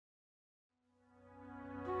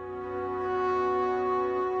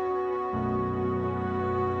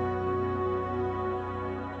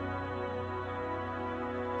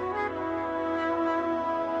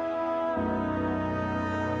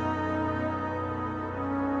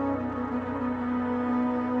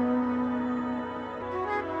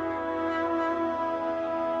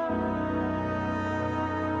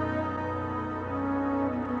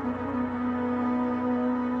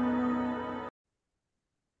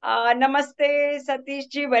Namaste, Satish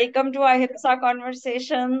ji. Welcome to Ahimsa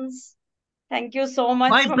Conversations. Thank you so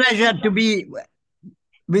much My for pleasure being to here. be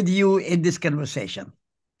with you in this conversation.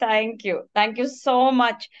 Thank you. Thank you so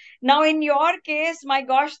much. Now, in your case, my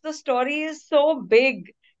gosh, the story is so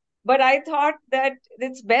big. But I thought that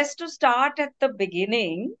it's best to start at the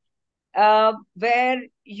beginning, where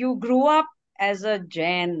you grew up as a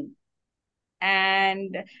Jain.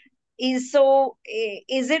 And is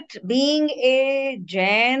it being a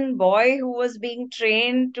Jain boy who was being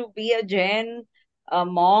trained to be a Jain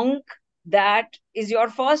monk that is your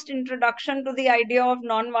first introduction to the idea of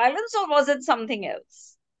nonviolence, or was it something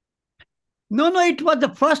else? No, it was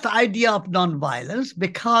the first idea of nonviolence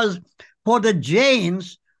because for the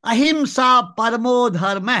Jains, Ahimsa paramo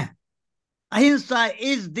dharma. Ahimsa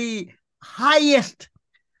is the highest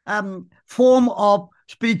form of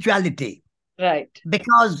spirituality Right,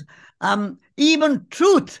 because even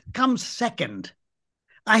truth comes second.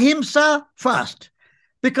 Ahimsa first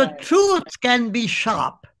because right. truth can be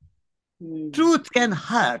sharp, Hmm. truth can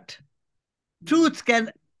hurt, Hmm. truth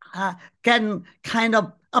can kind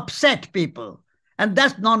of upset people, and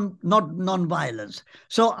that's not non-violence.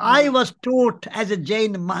 So I Hmm. was taught as a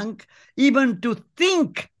Jain monk even to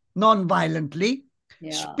think non-violently,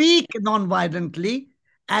 Yeah, speak non-violently,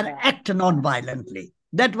 and yeah. act non-violently.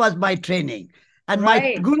 That was my training, and my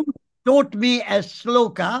Right. guru taught me a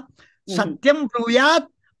sloka: Mhm. satyam bruyat,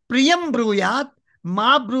 priyam bruyat,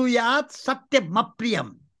 ma bruyat, satyam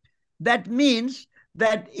apriyam. That means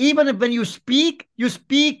that even when you speak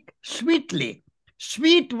sweetly.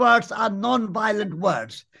 Sweet words are non-violent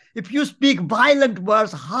words. If you speak violent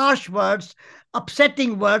words, harsh words,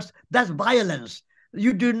 upsetting words, that's violence.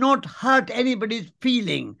 You do not hurt anybody's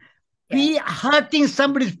feeling. Yeah. Hurting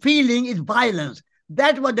somebody's feeling is violence.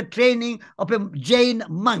 That was the training of a Jain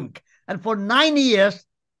monk. And for 9 years,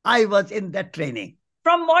 I was in that training.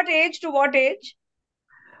 From what age to what age?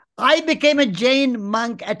 I became a Jain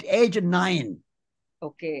monk at age 9.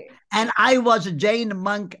 Okay. And I was a Jain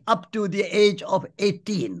monk up to the age of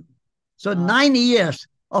 18. So Uh, 9 years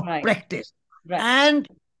of right, practice. right. And,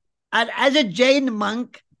 and as a Jain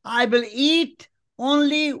monk, I will eat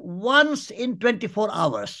only once in 24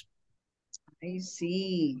 hours. I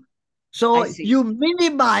see. I So see. you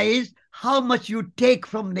minimize how much you take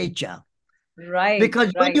from nature. Right,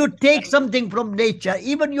 Because when right. you take something from nature,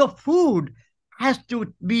 even your food has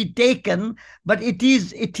to be taken, but it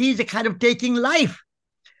is a kind of taking life.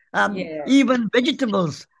 Yes. Even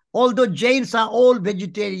vegetables, although Jains are all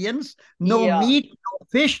vegetarians, no Yeah. meat, no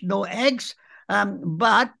fish, no eggs,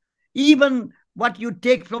 but even what you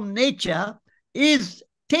take from nature is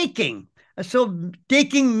taking. So,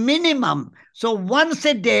 taking minimum. So, once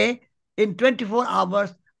a day in 24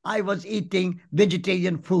 hours, I was eating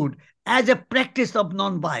vegetarian food as a practice of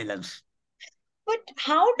non-violence. But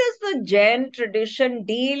how does the Jain tradition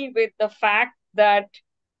deal with the fact that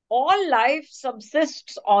all life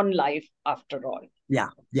subsists on life after all? Yeah,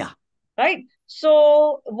 yeah. Right?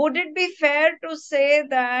 So, would it be fair to say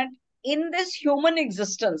that in this human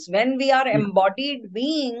existence, when we are Yeah. embodied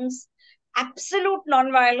beings, absolute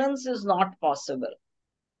nonviolence is not possible?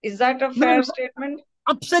 Is that a No, fair statement?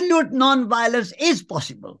 absolute non-violence is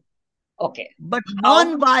possible. Okay. But How?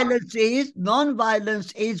 non-violence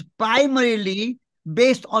is primarily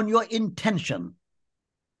based on your intention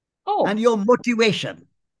and Oh, your motivation.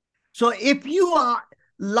 So if you are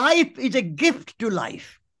life is a gift to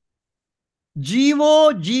life.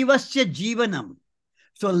 Jivo jivasya jivanam.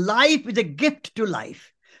 So life is a gift to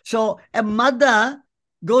life. So a mother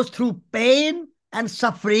goes through pain and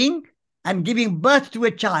suffering and giving birth to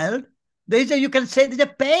a child. You can say there's a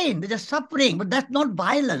pain, there's a suffering, but that's not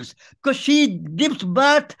violence because she gives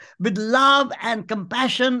birth with love and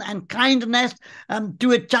compassion and kindness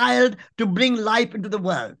to a child to bring life into the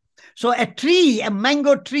world. So a tree, a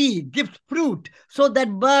mango tree, gives fruit so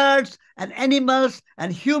that birds and animals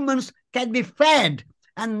and humans can be fed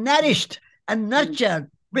and nourished and mm, nurtured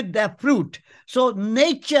with their fruit. So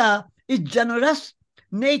nature is generous,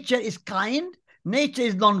 nature is kind, nature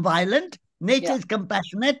is non-violent, nature yeah, is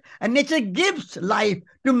compassionate, and nature gives life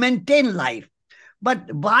to maintain life. But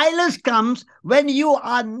violence comes when you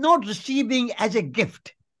are not receiving as a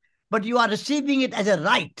gift, but you are receiving it as a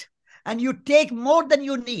right, and you take more than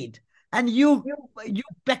you need, and you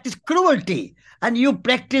practice cruelty, and you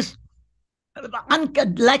practice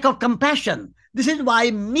lack of compassion. This is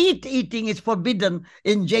why meat eating is forbidden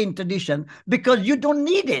in Jain tradition because you don't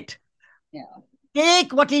need it. yeah,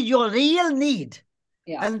 Take what is your real need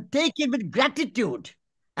yeah, and take it with gratitude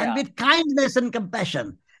and yeah. with kindness and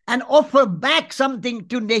compassion and offer back something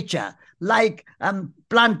to nature like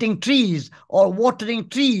planting trees or watering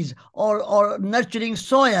trees or nurturing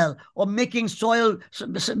soil or making soil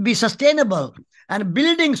be sustainable and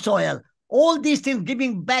building soil. All these things,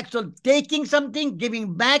 giving back. So taking something,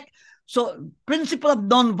 giving back. So principle of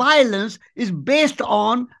non-violence is based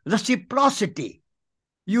on reciprocity.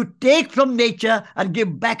 You take from nature and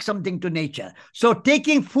give back something to nature. So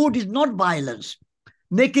taking food is not violence.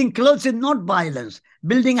 Making clothes is not violence.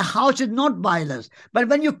 Building a house is not violence. But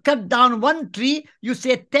when you cut down one tree, you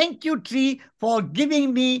say, thank you, tree, for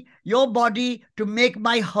giving me your body to make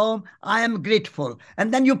my home. I am grateful.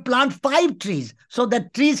 And then you plant 5 trees so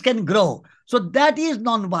that trees can grow. So that is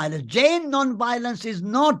non-violence. Jain non-violence is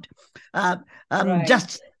not Right.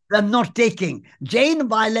 just not taking. Jain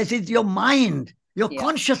violence is your mind, your Yeah.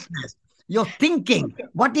 consciousness, your thinking.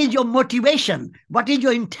 What is your motivation? What is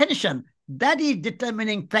your intention? That is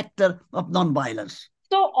determining factor of non-violence.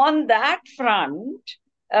 So on that front,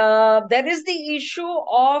 there is the issue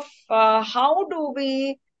of how do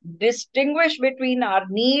we distinguish between our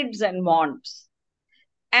needs and wants?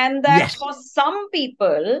 And that Yes. for some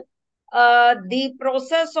people, the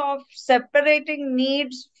process of separating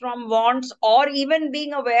needs from wants, or even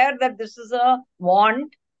being aware that this is a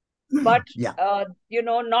want, but Yeah.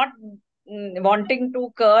 not wanting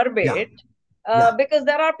to curb Yeah. it, Yeah. because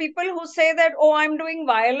there are people who say that, oh, I'm doing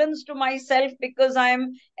violence to myself because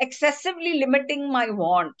I'm excessively limiting my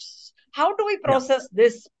wants. How do we Yeah. process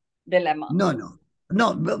this dilemma? No, no.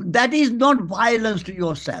 No, that is not violence to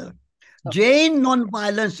yourself. Okay. Jain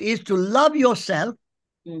non-violence is to love yourself,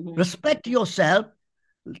 Mm-hmm. respect yourself,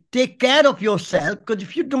 take care of yourself. Because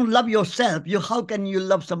if you don't love yourself, how can you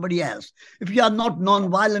love somebody else? If you are not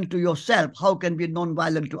non-violent to yourself, how can you be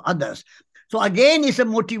non-violent to others? So again, it's a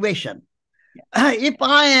motivation. If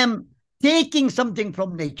I am taking something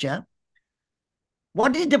from nature,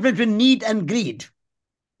 what is the difference between need and greed?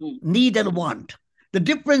 Need and want. The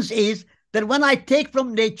difference is that when I take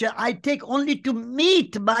from nature, I take only to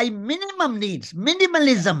meet my minimum needs.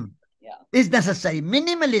 Minimalism Yeah. is necessary.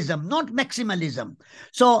 Minimalism, not maximalism.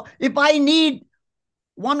 So if I need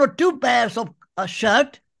 1 or 2 pairs of a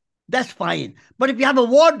shirt, that's fine. But if you have a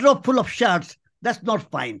wardrobe full of shirts, that's not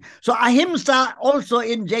fine. So ahimsa also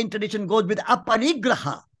in Jain tradition goes with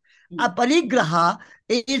aparigraha. Aparigraha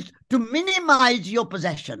is to minimize your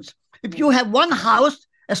possessions. If you have one house,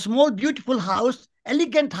 a small, beautiful house,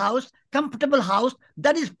 elegant house, comfortable house,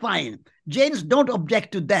 that is fine. Jains don't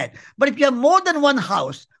object to that. But if you have more than one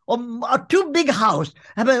house or a too big house,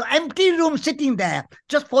 have an empty room sitting there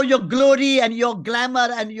just for your glory and your glamour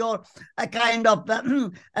and your kind of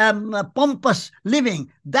pompous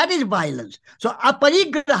living, that is violence. So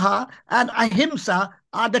aparigraha and ahimsa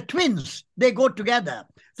are the twins. They go together.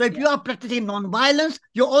 So if Yeah. you are practicing non-violence,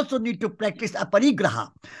 you also need to practice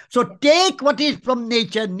aparigraha. So take what is from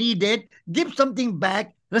nature needed, give something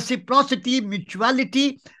back, reciprocity,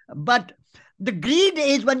 mutuality. But the greed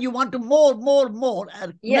is when you want to more,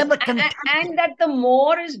 and Yes. never contented. And that the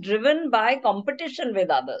more is driven by competition with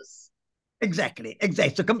others. Exactly,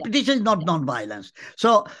 exactly. So Yeah. competition is not non-violence.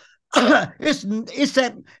 So it's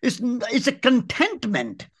a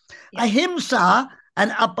contentment. Yeah. Ahimsa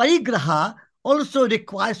and aparigraha also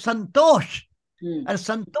require santosh. And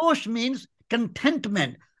santosh means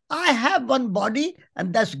contentment. I have one body,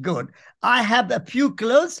 and that's good. I have a few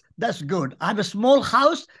clothes, that's good. I have a small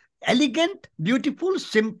house, elegant, beautiful,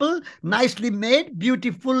 simple, nicely made,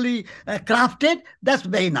 beautifully crafted. That's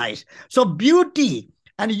very nice. So, beauty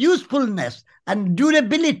and usefulness and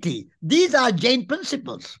durability, these are Jain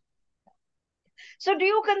principles. So do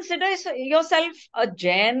you consider yourself a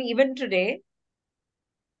Jain even today?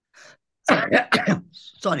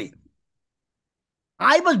 Sorry.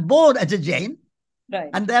 I was born as a Jain, Right.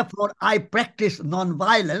 and therefore I practice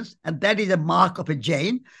non-violence, and that is a mark of a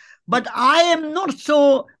Jain. But I am not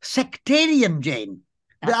so sectarian Jain.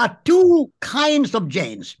 There are 2 kinds of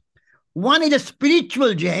Jains. One is a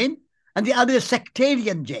spiritual Jain, and the other is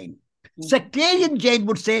sectarian Jain. Sectarian Jain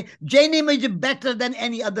would say Jainism is better than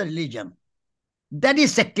any other religion. That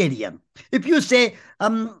is sectarian. If you say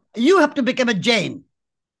you have to become a Jain,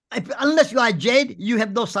 unless you are Jain, you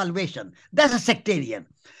have no salvation. That's a sectarian.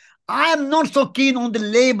 I am not so keen on the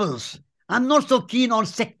labels. I'm not so keen on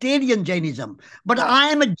sectarian Jainism, but Right. I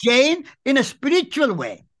am a Jain in a spiritual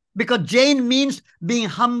way, because Jain means being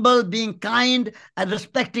humble, being kind, and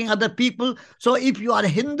respecting other people. So if you are a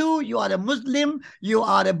Hindu, you are a Muslim, you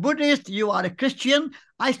are a Buddhist, you are a Christian,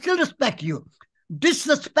 I still respect you.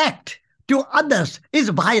 Disrespect to others is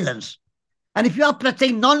violence. And if you are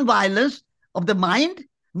practicing non-violence of the mind,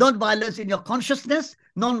 non-violence in your consciousness,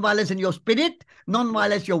 non-violence in your spirit,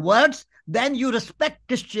 non-violence your words, then you respect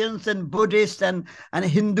Christians and Buddhists and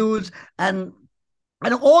Hindus and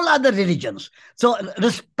all other religions. So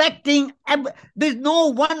respecting, there's no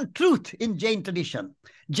one truth in Jain tradition.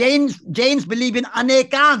 Jains believe in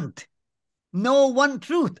anekant, no one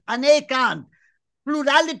truth, anekant,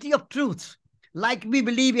 plurality of truths. Like we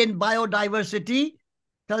believe in biodiversity,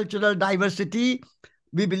 cultural diversity,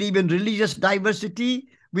 we believe in religious diversity,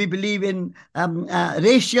 we believe in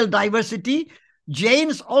racial diversity.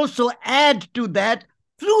 Jains also add to that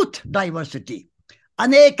truth diversity,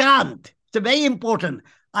 anekant. It's very important.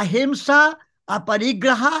 Ahimsa,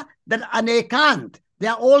 aparigraha, then anekant. They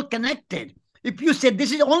are all connected. If you say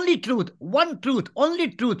this is only truth, one truth,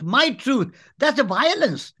 only truth, my truth, that's a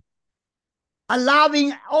violence.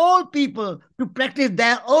 Allowing all people to practice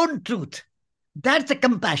their own truth, that's a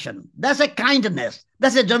compassion, that's a kindness,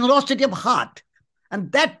 that's a generosity of heart. And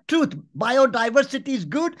that truth, biodiversity is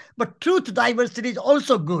good, but truth diversity is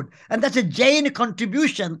also good. And that's a Jain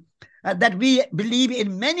contribution, that we believe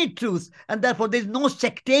in many truths, and therefore there's no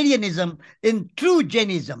sectarianism in true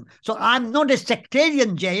Jainism. So I'm not a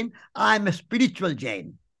sectarian Jain, I'm a spiritual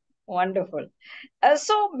Jain. Wonderful.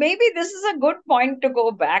 So maybe this is a good point to go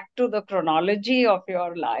back to the chronology of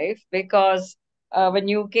your life, because when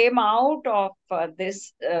you came out of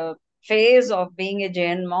this phase of being a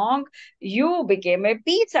Jain monk, you became a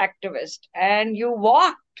peace activist and you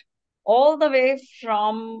walked all the way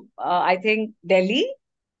from, I think, Delhi,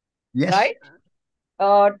 Yes. right?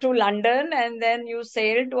 To London, and then you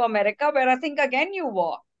sailed to America, where I think again you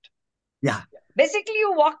walked. Yeah. Basically,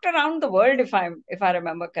 you walked around the world, if I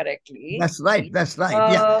remember correctly. That's right. That's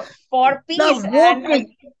right. Yeah. For Now, peace.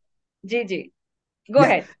 walking. Gigi, go Yeah.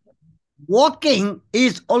 ahead. Walking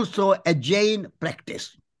is also a Jain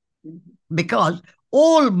practice, because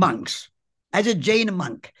all monks, as a Jain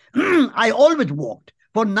monk, I always walked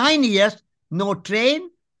for 9 years. No train,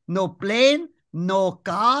 no plane, no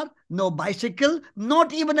car, no bicycle,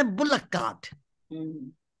 not even a bullock cart.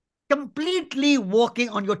 Completely walking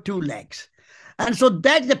on your two legs. And so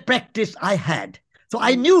that's the practice I had. So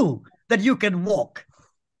I knew that you can walk.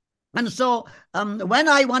 And so when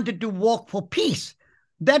I wanted to walk for peace,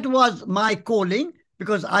 that was my calling,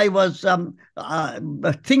 because I was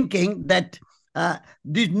thinking that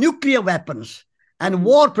these nuclear weapons and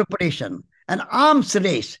war preparation and arms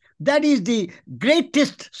race, that is the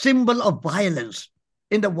greatest symbol of violence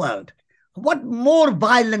in the world. What more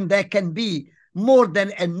violent there can be more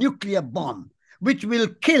than a nuclear bomb, which will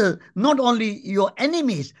kill not only your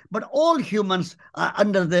enemies, but all humans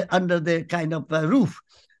under the kind of roof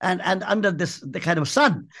and under the kind of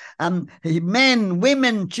sun. Men,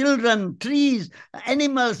 women, children, trees,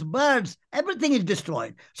 animals, birds, everything is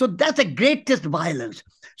destroyed. So that's the greatest violence.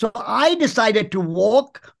 So I decided to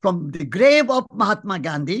walk from the grave of Mahatma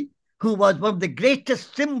Gandhi, who was one of the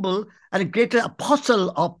greatest symbol and greatest apostle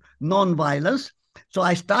of non-violence. So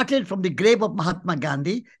I started from the grave of Mahatma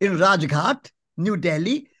Gandhi in Rajghat, New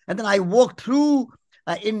Delhi, and then I walked through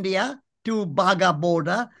India to Bagha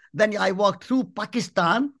border. Then I walked through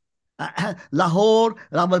Pakistan, Lahore,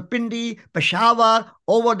 Rawalpindi, Peshawar,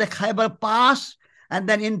 over the Khyber Pass, and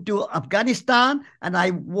then into Afghanistan. And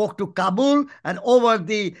I walked to Kabul and over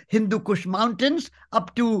the Hindu Kush mountains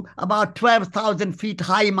up to about 12,000 feet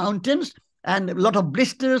high mountains, and a lot of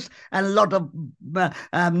blisters and a lot of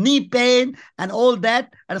knee pain and all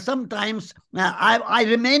that. And sometimes I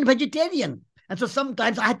remained vegetarian. And so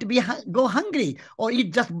sometimes I had to go hungry or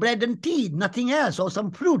eat just bread and tea, nothing else, or some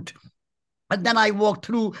fruit. And then I walked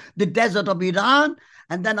through the desert of Iran,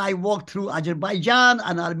 and then I walked through Azerbaijan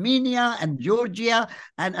and Armenia and Georgia,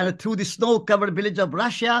 and through the snow-covered village of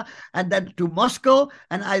Russia, and then to Moscow.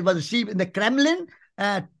 And I was received in the Kremlin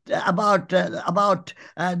about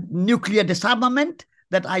nuclear disarmament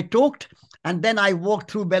that I talked. And then I walked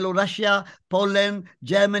through Belarusia, Poland,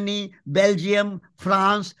 Germany, Belgium,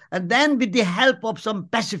 France. And then with the help of some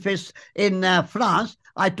pacifists in France,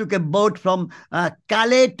 I took a boat from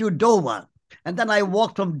Calais to Dover. And then I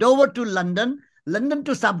walked from Dover to London, London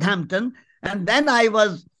to Southampton. And then I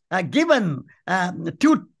was given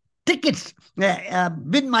 2 tickets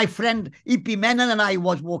with my friend E.P. Menon, and I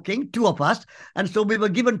was walking, 2 of us. And so we were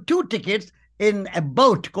given 2 tickets in a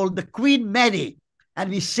boat called the Queen Mary. And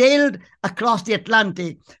we sailed across the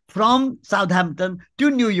Atlantic from Southampton to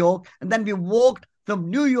New York. And then we walked from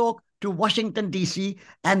New York to Washington, D.C.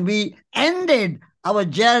 And we ended our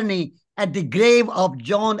journey at the grave of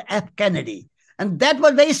John F. Kennedy. And that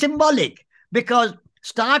was very symbolic, because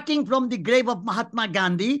starting from the grave of Mahatma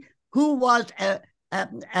Gandhi, who was a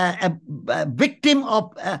victim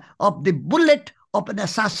of the bullet of an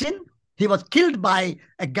assassin, he was killed by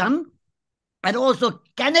a gun. And also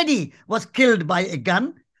Kennedy was killed by a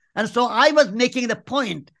gun. And so I was making the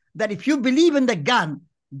point that if you believe in the gun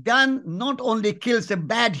not only kills a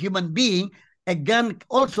bad human being, a gun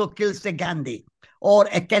also kills a Gandhi or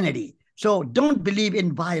a Kennedy. So don't believe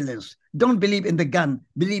in violence. Don't believe in the gun.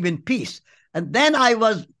 Believe in peace. And then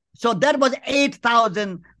so that was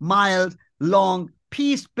 8,000 miles long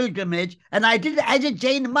peace pilgrimage. And I did it as a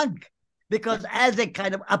Jain monk, because as a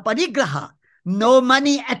kind of aparigraha, no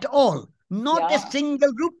money at all, not a Yeah.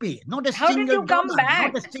 single rupee, not a How did single you come dollar,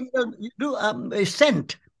 back? not a single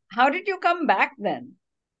cent. How did you come back then?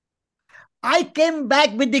 I came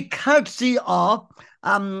back with the courtesy of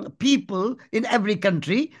people in every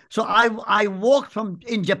country. So I walked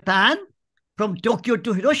in Japan, from Tokyo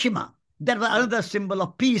to Hiroshima. That was another symbol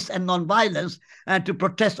of peace and non-violence, to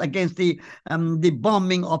protest against the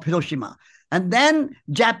bombing of Hiroshima. And then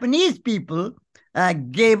Japanese people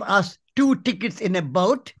gave us 2 tickets in a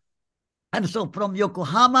boat. And so from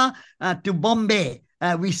Yokohama to Bombay,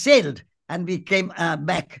 we sailed, and we came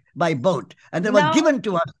back by boat. And that was Now, given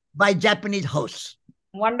to us by Japanese hosts.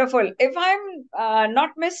 wonderful. If I'm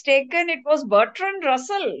not mistaken, it was Bertrand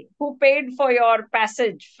Russell who paid for your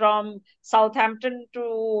passage from Southampton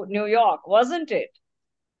to New York, wasn't it?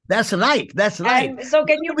 That's right. That's right. And so,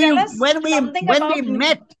 can you tell us something When we about?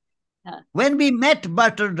 met Huh, when we met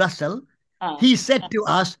Bertrand Russell, huh. he said to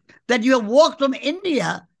us that you have walked from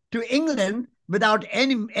India to England without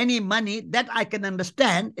any money. That I can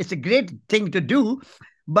understand. It's a great thing to do,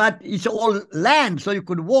 but it's all land, so you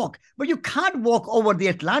could walk. But you can't walk over the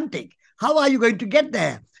Atlantic. How are you going to get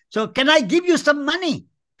there? So can I give you some money?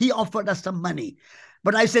 He offered us some money.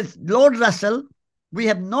 But I said, Lord Russell, we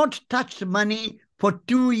have not touched money for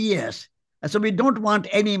 2 years. So we don't want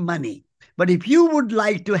any money. But if you would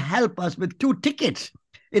like to help us with 2 tickets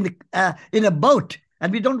in a boat,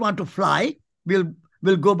 and we don't want to fly,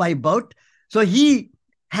 we'll go by boat. So he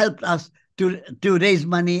helped us to raise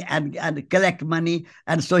money and collect money.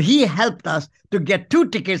 And so he helped us to get 2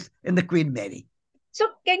 tickets in the Queen Mary. So,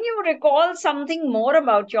 can you recall something more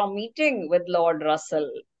about your meeting with Lord Russell?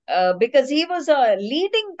 Because he was a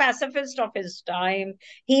leading pacifist of his time.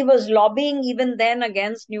 He was lobbying even then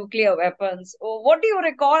against nuclear weapons. What do you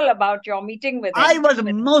recall about your meeting with I him? was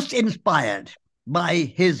most inspired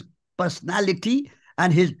by his personality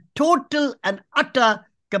and his total and utter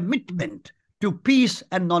commitment to peace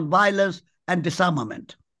and nonviolence and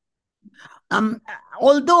disarmament. Um,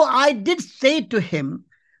 Although I did say to him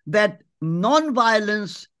that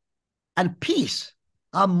nonviolence and peace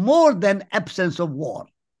are more than absence of war.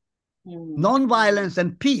 Nonviolence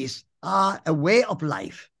and peace are a way of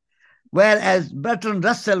life, whereas Bertrand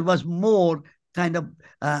Russell was more kind of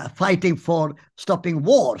fighting for stopping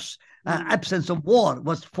wars. Absence of war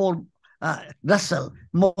was for Russell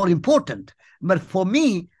more important. But for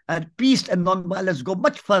me, peace and nonviolence go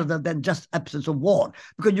much further than just absence of war,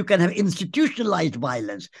 because you can have institutionalized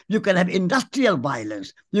violence, you can have industrial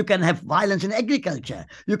violence, you can have violence in agriculture,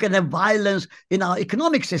 you can have violence in our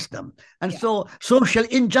economic system. And so social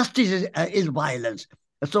injustice is violence.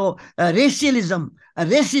 So racism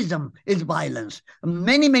is violence.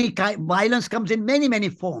 Many violence comes in many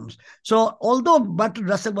forms. So although Bertrand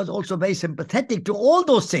Russell was also very sympathetic to all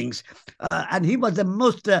those things, and he was the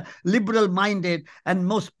most liberal-minded and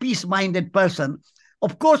most peace-minded person,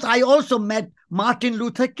 of course, I also met Martin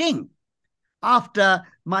Luther King. After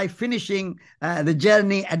my finishing the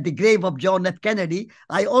journey at the grave of John F. Kennedy,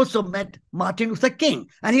 I also met Martin Luther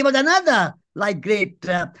King. And he was another great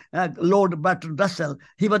Lord Bertrand Russell.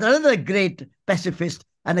 He was another great pacifist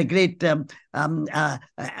and a great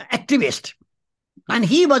activist. And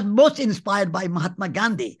he was most inspired by Mahatma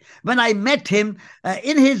Gandhi. When I met him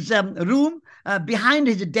in his room, behind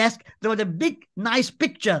his desk, there was a big, nice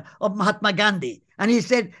picture of Mahatma Gandhi. And he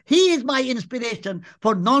said, he is my inspiration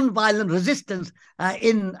for nonviolent resistance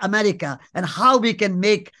in America, and how we can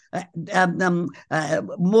make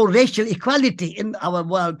more racial equality in our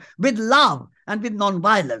world with love and with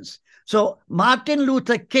nonviolence. So Martin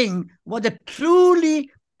Luther King was a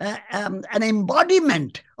truly an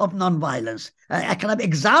embodiment of nonviolence, a kind of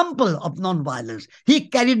example of nonviolence. He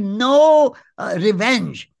carried no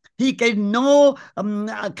revenge. He carried no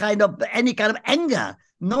any kind of anger,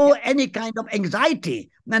 no any kind of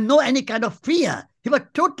anxiety, and no any kind of fear. He was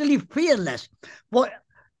totally fearless.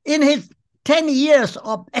 In his 10 years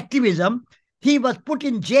of activism, he was put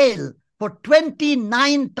in jail for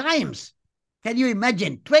 29 times. Can you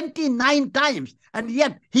imagine? 29 times. And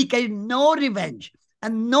yet he carried no revenge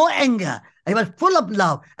and no anger. He was full of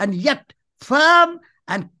love, and yet firm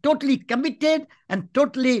and totally committed and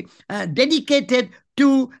totally dedicated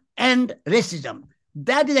to end racism.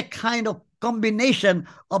 That is a kind of combination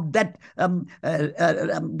of that kind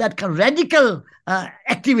of radical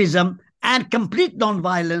activism and complete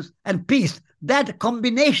nonviolence and peace. That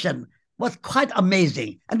combination was quite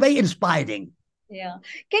amazing and very inspiring. Yeah.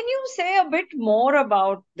 Can you say a bit more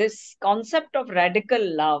about this concept of radical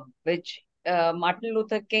love, which Martin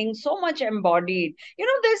Luther King so much embodied? You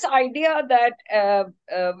know, this idea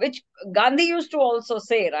that, which Gandhi used to also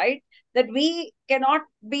say, right? That we cannot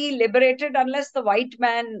be liberated unless the white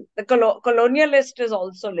man, the colonialist, is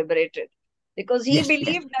also liberated. Because he Yes, yes,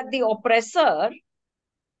 believed that the oppressor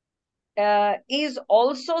is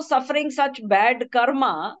also suffering such bad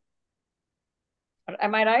karma.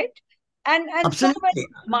 Am I right? And so when absolutely,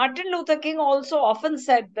 Martin Luther King also often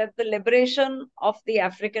said that the liberation of the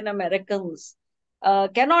African Americans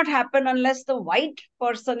cannot happen unless the white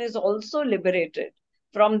person is also liberated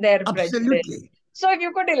from their prejudice. absolutely, So if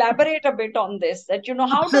you could elaborate a bit on this, that you know,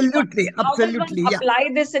 absolutely, how does one absolutely. Yeah, apply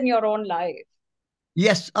this in your own life?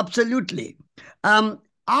 yes, absolutely. I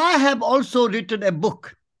have also written a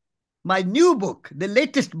book. My new book, the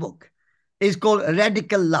latest book, is called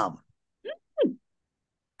Radical Love, Hmm.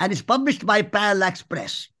 and it's published by Parallax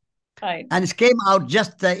Press, Right. and it came out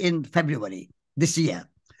just in February this year.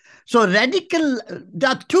 So, there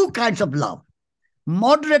are two kinds of love: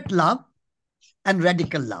 moderate love and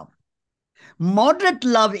radical love. Moderate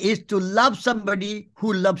love is to love somebody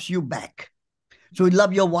who loves you back. So, you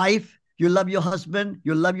love your wife, you love your husband,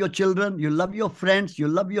 you love your children, you love your friends, you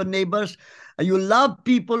love your neighbors, you love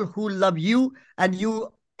people who love you, and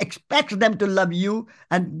you expect them to love you,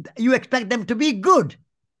 and you expect them to be good.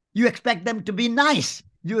 You expect them to be nice.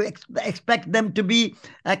 You expect them to be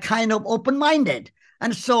a kind of open minded.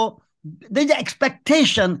 And so there's an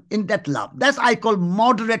expectation in that love. That's I call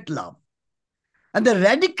moderate love. And the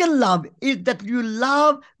radical love is that you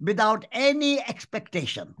love without any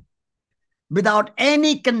expectation, without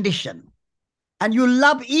any condition. And you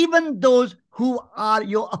love even those who are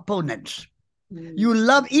your opponents. Hmm. You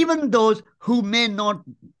love even those who may not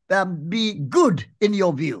be good in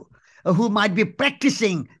your view, who might be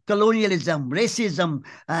practicing colonialism, racism,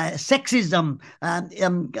 sexism,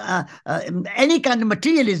 any kind of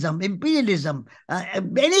materialism, imperialism,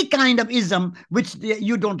 any kind of ism which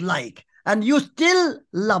you don't like, and you still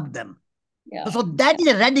love them. Yeah. So that is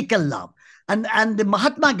a radical love. And the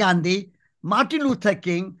Mahatma Gandhi, Martin Luther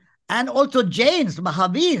King, and also Jain's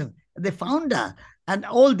Mahavir, the founder, and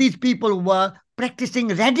all these people were practicing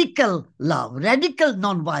radical love, radical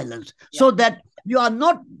nonviolence, Yeah. so that you are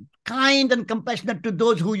not kind and compassionate to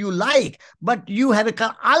those who you like, but you have a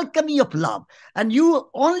kind of alchemy of love. And you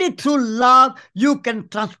only through love you can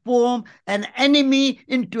transform an enemy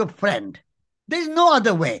into a friend. There's no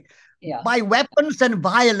other way. Yeah. By weapons and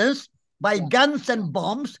violence, by Yeah. guns and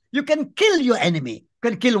bombs, you can kill your enemy. You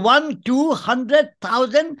can kill 1,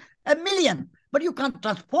 200,000, a million, but you can't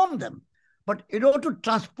transform them. But in order to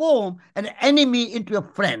transform an enemy into a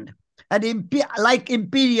friend, and like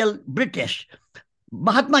Imperial British,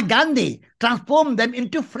 Mahatma Gandhi transformed them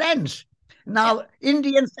into friends. Yeah. Now,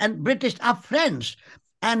 Indians and British are friends.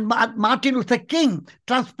 And Martin Luther King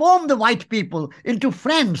transformed the white people into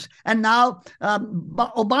friends. And now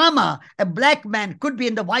Obama, a black man, could be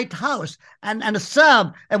in the White House and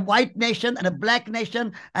serve a white nation and a black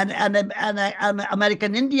nation and an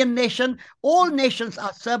American Indian nation. All nations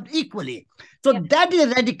are served equally. So Yeah. that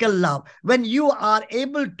is radical love. When you are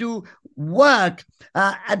able to work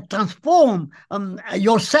and transform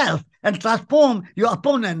yourself and transform your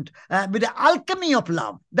opponent with the alchemy of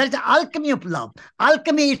love. That is the alchemy of love.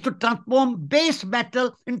 Alchemy is to transform base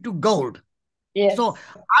metal into gold. So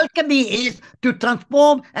Yes. alchemy is to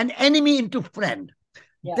transform an enemy into friend.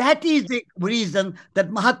 Yeah. That is the reason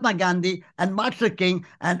that Mahatma Gandhi and Martin Luther King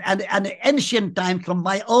and ancient times from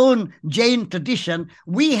my own Jain tradition,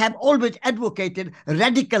 we have always advocated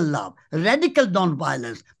radical love, radical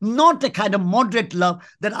nonviolence, not a kind of moderate love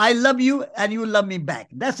that I love you and you love me back.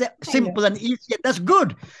 That's a Yeah. simple and easy. That's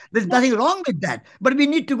good. There's nothing wrong with that. But we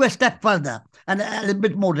need to go a step further and a little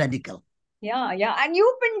bit more radical. Yeah, yeah. And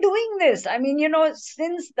you've been doing this. I mean, you know,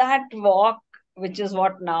 since that walk, which is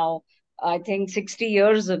what now, I think 60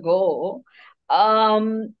 years ago,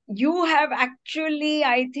 you have actually,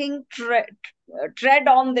 I think, tread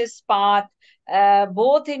on this path,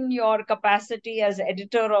 both in your capacity as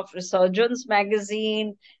editor of Resurgence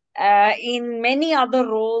magazine, in many other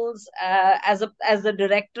roles, as the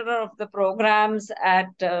director of the programs at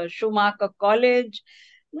Schumacher College.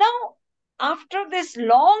 Now, after this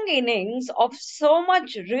long innings of so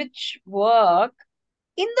much rich work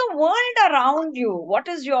in the world around you, what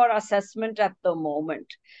is your assessment at the moment?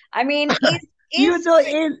 I mean, you is know,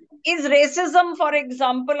 in is racism, for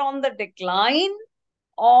example, on the decline?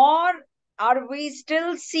 or are we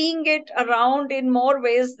still seeing it around in more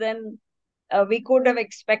ways than we could have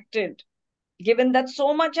expected, given that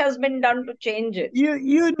so much has been done to change it?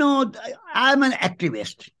 You know, I'm an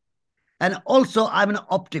activist, and also I'm an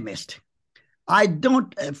optimist. I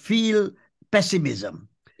don't feel pessimism.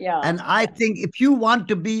 Yeah. And I think if you want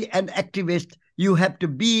to be an activist, you have to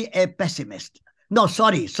be a pessimist. No,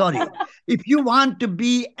 sorry. If you want to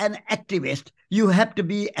be an activist, you have to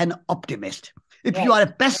be an optimist. If you Right. are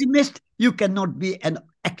a pessimist, you cannot be an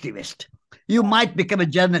activist. You might become a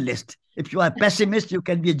journalist. If you are a pessimist, you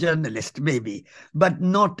can be a journalist, maybe, but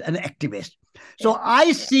not an activist. So Yeah.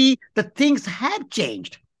 I see that things have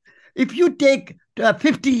changed. If you take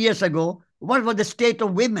 50 years ago, what was the state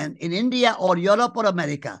of women in India or Europe or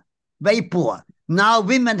America? Very poor. Now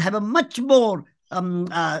women have a much more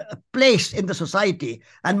place in the society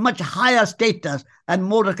and much higher status and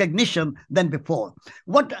more recognition than before.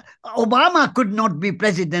 What Obama could not be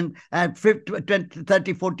president at 50, 20,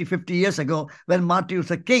 30, 40, 50 years ago when Martin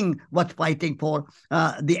Luther King was fighting for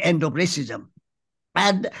the end of racism.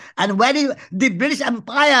 And the British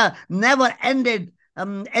Empire never ended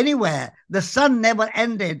anywhere. The sun never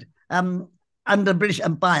ended under British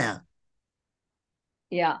Empire.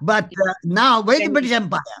 Yeah. But now, where is the Can British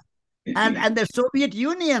Empire? And the Soviet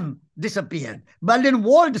Union disappeared. Berlin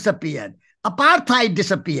Wall disappeared. Apartheid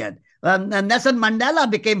disappeared. And Nelson Mandela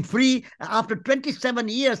became free after 27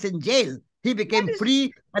 years in jail. He that became is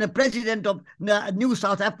free and a president of New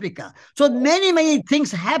South Africa. So many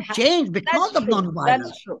things have changed because that's of true. That's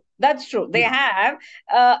nonviolence. true. That's true. They Yeah.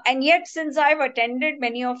 have. And yet, since I've attended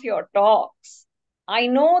many of your talks, I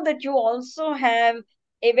know that you also have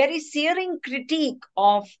a very searing critique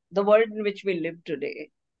of the world in which we live today.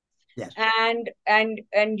 Yes.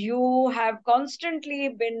 And you have constantly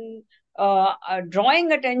been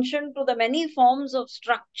drawing attention to the many forms of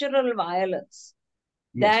structural violence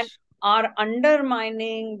that Yes. are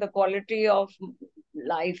undermining the quality of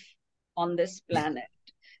life on this Yeah. planet.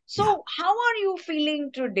 Yeah. So, how are you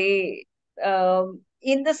feeling today?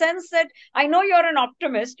 In the sense that I know you're an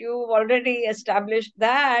optimist, you've already established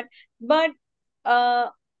that, but uh,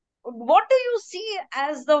 what do you see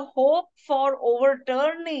as the hope for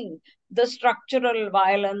overturning the structural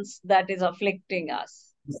violence that is afflicting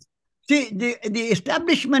us? See, the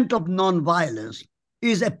establishment of nonviolence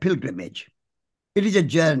is a pilgrimage. It is a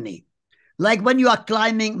journey. Like when you are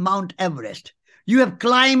climbing Mount Everest, you have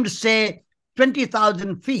climbed, say,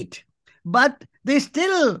 20,000 feet, but there's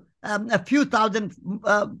still a few thousand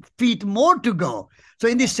feet more to go. So,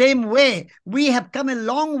 in the same way, we have come a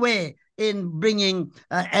long way in bringing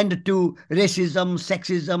end to racism,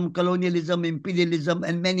 sexism, colonialism, imperialism,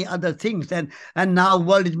 and many other things. And now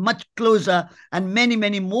world is much closer, and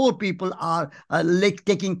many more people are like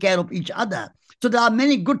taking care of each other. So there are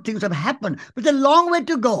many good things that have happened, but there's a long way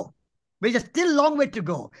to go. There's still a long way to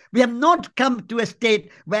go. We have not come to a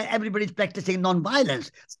state where everybody's practicing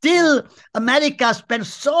non-violence. Yeah. Still, America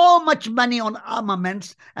spends so much money on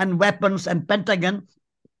armaments and weapons and Pentagon.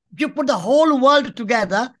 You put the whole world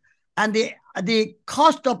together, and the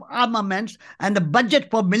cost of armaments and the budget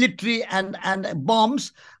for military and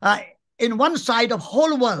bombs in one side of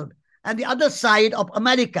whole world and the other side of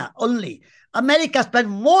America only. America spends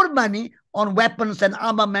more money on weapons and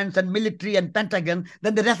armaments and military and Pentagon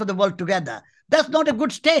than the rest of the world together. That's not a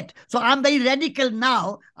good state. So I'm very radical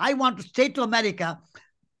now. I want to say to America,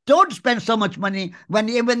 don't spend so much money when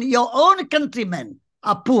even your own countrymen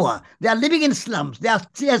are poor. They are living in slums. They are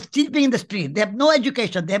sleeping in the street. They have no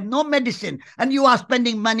education. They have no medicine. And you are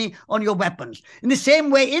spending money on your weapons. In the same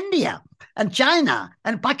way, India and China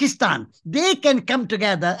and Pakistan, they can come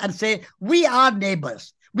together and say, we are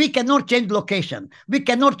neighbors. We cannot change location. We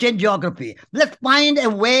cannot change geography. Let's find a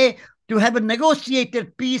way to have a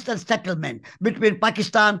negotiated peace and settlement between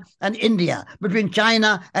Pakistan and India, between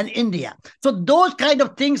China and India. So those kind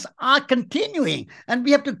of things are continuing, and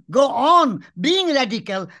we have to go on being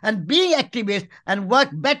radical and being activist and work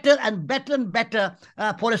better and better and better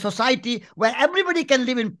for a society where everybody can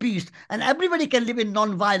live in peace and everybody can live in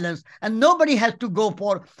non-violence and nobody has to go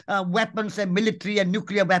for weapons and military and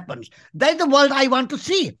nuclear weapons. That's the world I want to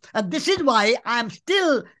see. And this is why I'm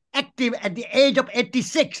still active at the age of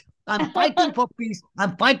 86. I'm fighting for peace.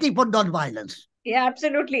 I'm fighting for non-violence. Yeah,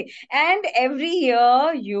 absolutely. And every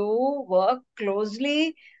year you work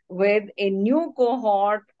closely with a new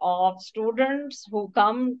cohort of students who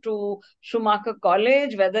come to Schumacher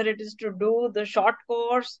College, whether it is to do the short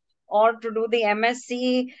course or to do the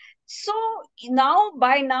MSc. So now,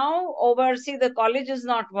 by now, see, the college is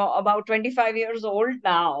not about 25 years old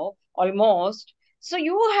now, almost. So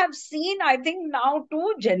you have seen, I think, now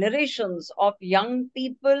two generations of young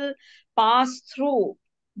people pass through.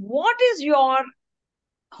 what is your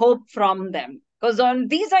hope from them? Because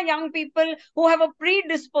these are young people who have a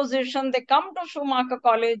predisposition. They come to Schumacher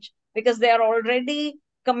College because they are already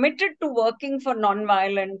committed to working for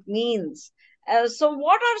non-violent means. So,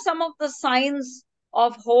 what are some of the signs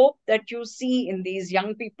of hope that you see in these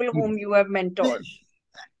young people whom you have mentored?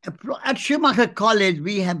 At Schumacher College,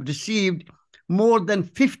 we have received more than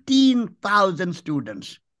 15,000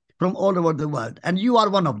 students from all over the world, and you are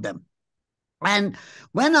one of them. And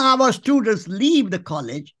when our students leave the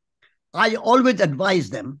college, I always advise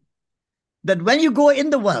them that when you go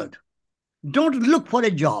in the world, don't look for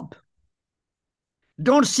a job,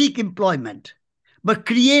 don't seek employment, but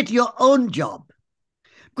create your own job.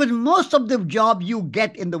 Because most of the jobs you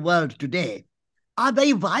get in the world today are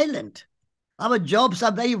very violent. Our jobs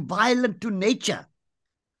are very violent to nature.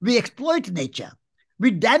 We exploit nature.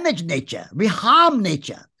 We damage nature. We harm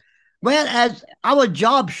nature. Whereas our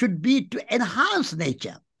job should be to enhance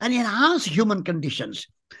nature and enhance human conditions.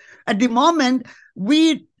 At the moment,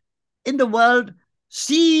 we in the world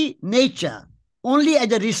see nature only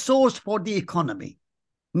as a resource for the economy,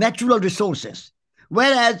 natural resources.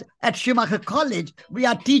 Whereas at Schumacher College, we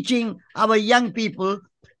are teaching our young people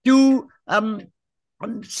to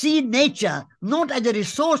see nature not as a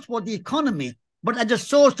resource for the economy, but as a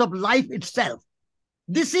source of life itself.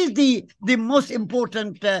 This is the most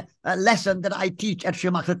important lesson that I teach at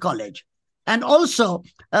Schumacher College. And also,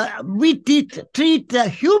 we treat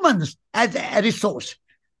humans as a resource.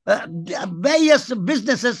 Various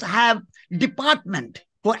businesses have department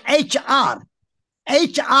for HR.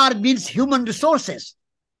 HR means human resources.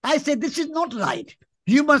 I say this is not right.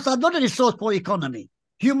 Humans are not a resource for economy.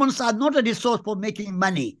 Humans are not a resource for making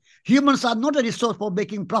money. Humans are not a resource for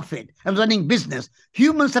making profit and running business.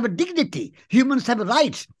 Humans have a dignity. Humans have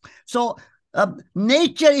rights. So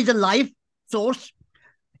nature is a life source.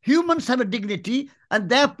 Humans have a dignity, and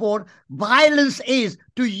therefore violence is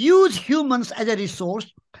to use humans as a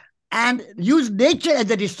resource and use nature as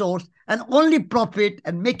a resource and only profit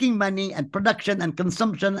and making money and production and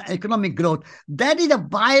consumption and economic growth. That is a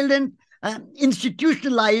violent,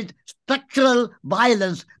 institutionalized, structural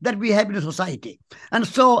violence that we have in the society. And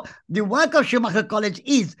so the work of Schumacher College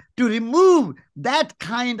is to remove that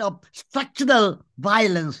kind of structural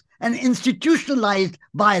violence and institutionalized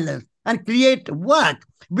violence and create work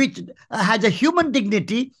which has a human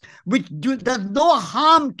dignity, which does no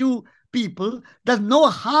harm to people, does no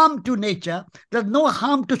harm to nature, does no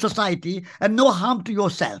harm to society, and no harm to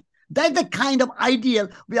yourself. That's the kind of ideal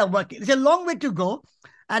we are working. It's a long way to go,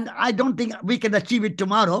 and I don't think we can achieve it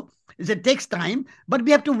tomorrow. It takes time, but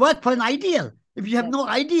we have to work for an ideal. If you have no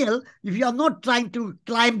ideal, if you are not trying to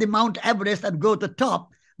climb the Mount Everest and go to the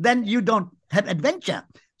top, then you don't have adventure.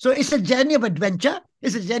 So it's a journey of adventure.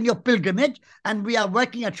 It's a journey of pilgrimage. And we are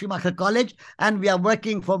working at Schumacher College, and we are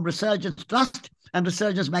working for Resurgence Trust and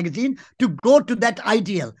Resurgence Magazine to go to that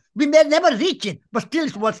ideal. We may never reach it, but still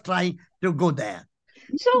it's worth trying to go there.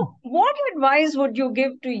 So, what advice would you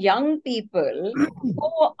give to young people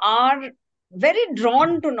who are very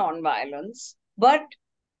drawn to nonviolence,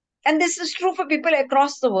 and this is true for people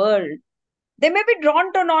across the world, they may be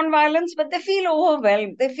drawn to nonviolence, but they feel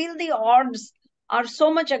overwhelmed. They feel the odds are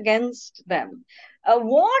so much against them.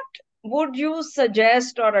 What would you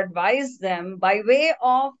suggest or advise them by way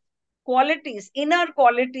of qualities, inner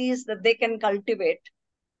qualities that they can cultivate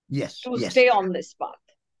to stay on this path?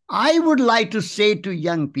 I would like to say to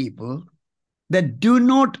young people that do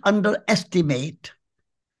not underestimate,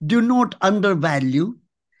 do not undervalue,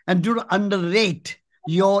 and do not underrate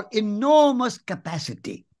your enormous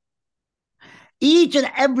capacity. Each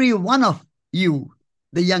and every one of you,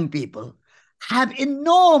 the young people, have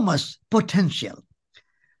enormous potential.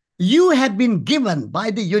 You have been given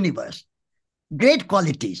by the universe great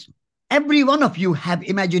qualities. Every one of you have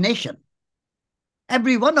imagination.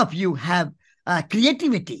 Every one of you have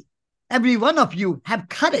creativity. Every one of you have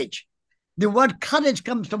courage. The word courage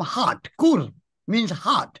comes from heart. Kur means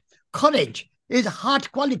heart. Courage is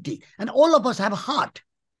heart quality. And all of us have heart.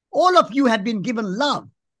 All of you have been given love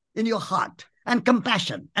in your heart and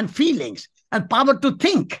compassion and feelings and power to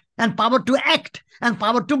think and power to act and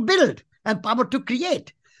power to build and power to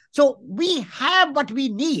create. So we have what we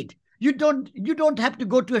need. You don't have to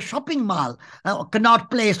go to a shopping mall or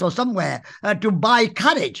Connaught Place or somewhere to buy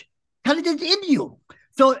courage. Courage is in you.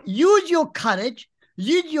 So use your courage,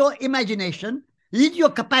 use your imagination, use your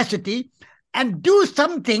capacity, and do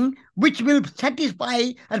something which will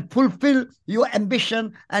satisfy and fulfill your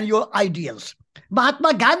ambition and your ideals.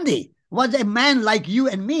 Mahatma Gandhi was a man like you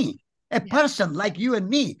and me, a person like you and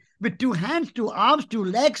me. with 2 hands, 2 arms, 2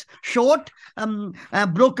 legs, short,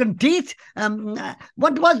 broken teeth.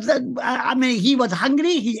 What was the, I mean, he was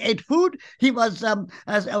hungry, he ate food, he was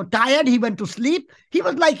tired, he went to sleep. He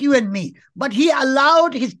was like you and me, but he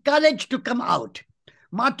allowed his courage to come out.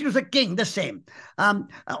 Martin Luther King, the same.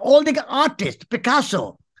 All the artists,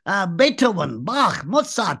 Picasso, Beethoven, Bach,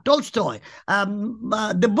 Mozart, Tolstoy,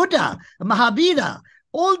 the Buddha, Mahavira,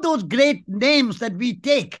 all those great names that we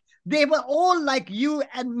take, they were all like you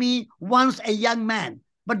and me once a young man.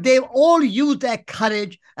 But they all used their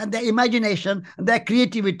courage and their imagination and their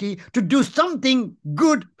creativity to do something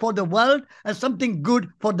good for the world and something good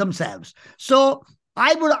for themselves. So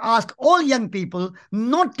I would ask all young people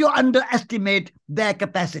not to underestimate their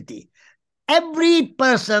capacity. Every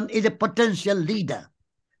person is a potential leader.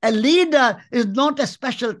 A leader is not a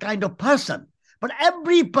special kind of person, but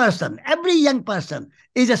every person, every young person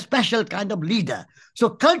is a special kind of leader. So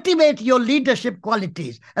cultivate your leadership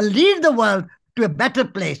qualities and lead the world to a better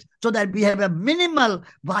place so that we have a minimal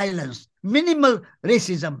violence, minimal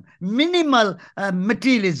racism, minimal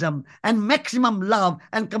materialism, and maximum love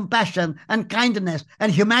and compassion and kindness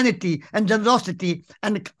and humanity and generosity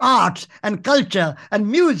and arts and culture and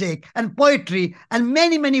music and poetry and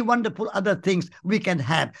many, many wonderful other things we can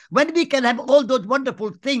have. When we can have all those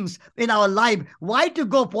wonderful things in our life, why to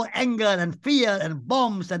go for anger and fear and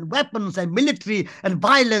bombs and weapons and military and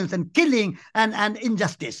violence and killing and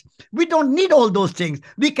injustice? We don't need all those things.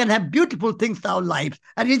 We can have beautiful things in our lives,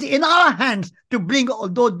 and it's in our hands to bring all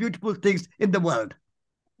those beautiful things in the world.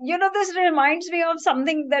 This reminds me of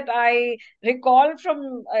something that I recall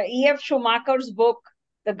from E.F. Schumacher's book,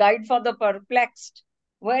 The Guide for the Perplexed,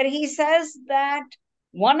 where he says that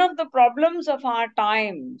one of the problems of our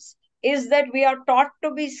times is that we are taught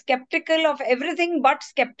to be skeptical of everything but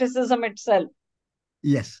skepticism itself.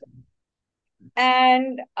 Yes.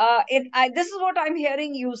 And this is what I'm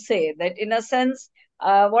hearing you say, that in a sense,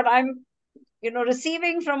 what I'm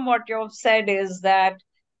receiving from what you've said is that,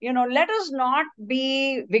 let us not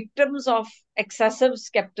be victims of excessive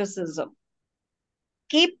skepticism.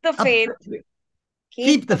 Keep the faith. Absolutely.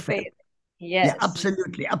 Keep the the faith. faith. Yes. Yeah,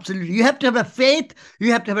 absolutely. Absolutely. You have to have a faith.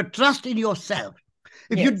 You have to have a trust in yourself.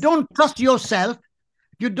 If you Yes. don't trust yourself,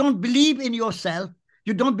 you don't believe in yourself,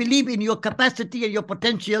 you don't believe in your capacity and your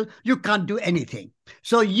potential, you can't do anything.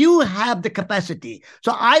 So you have the capacity.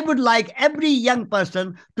 So I would like every young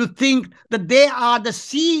person to think that they are the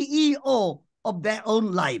CEO of their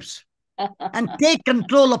own lives. And take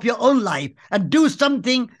control of your own life and do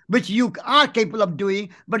something which you are capable of doing,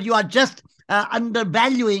 but you are just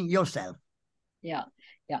undervaluing yourself. Yeah.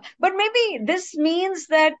 Yeah. But maybe this means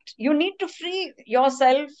that you need to free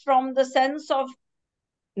yourself from the sense of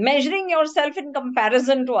measuring yourself in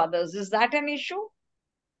comparison to others. Is that an issue?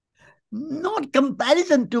 Not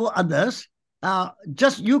comparison to others,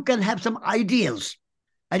 just you can have some ideals.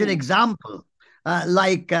 As an example,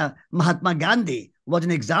 like Mahatma Gandhi was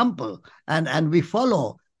an example, and we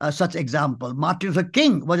follow such example. Martin Luther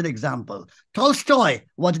King was an example. Tolstoy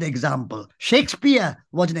was an example. Shakespeare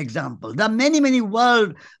was an example. There are many, many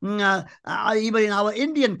world, even in our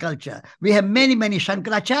Indian culture, we have many, many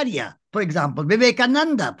Shankaracharya, for example,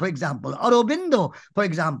 Vivekananda, for example, Aurobindo, for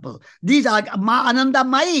example. These are Ananda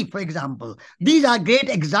Mai, for example. These are great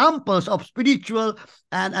examples of spiritual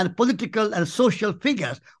and political and social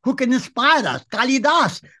figures who can inspire us.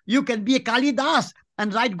 Kalidas, you can be a Kalidas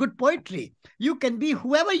and write good poetry. You can be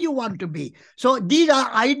whoever you want to be. So these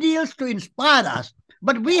are ideals to inspire us,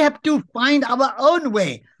 but we have to find our own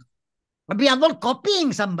way. We are not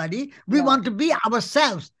copying somebody. We want to be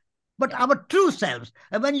ourselves, but our true selves.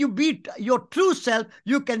 And when you be your true self,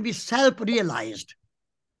 you can be self-realized.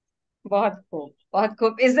 बहुत खूब, बहुत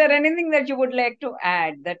खूब. Is there anything that you would like to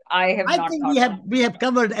add that I have I not think thought of? we have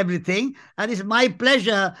covered everything, and it's my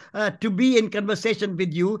pleasure to be in conversation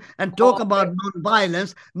with you and talk about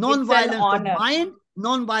non-violence, non-violence of mind,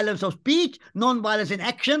 non-violence of speech, non-violence in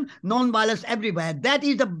action, non-violence everywhere. That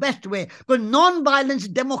is the best way, because non-violence is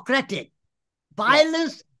democratic.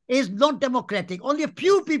 Violence is not democratic. Only a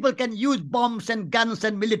few people can use bombs and guns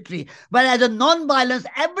and military, whereas a non-violence,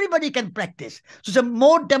 everybody can practice. So it's a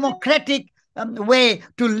more democratic way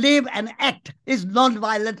to live and act is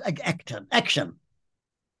non-violent action.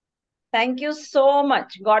 Thank you so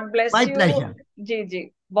much. God bless My you. pleasure. जी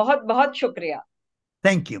जी, बहुत बहुत शुक्रिया.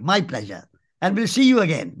 Thank you. My pleasure. And we'll see you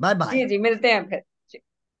again. Bye-bye. जी जी, मिलते हैं फिर.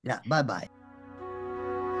 Yeah, bye-bye.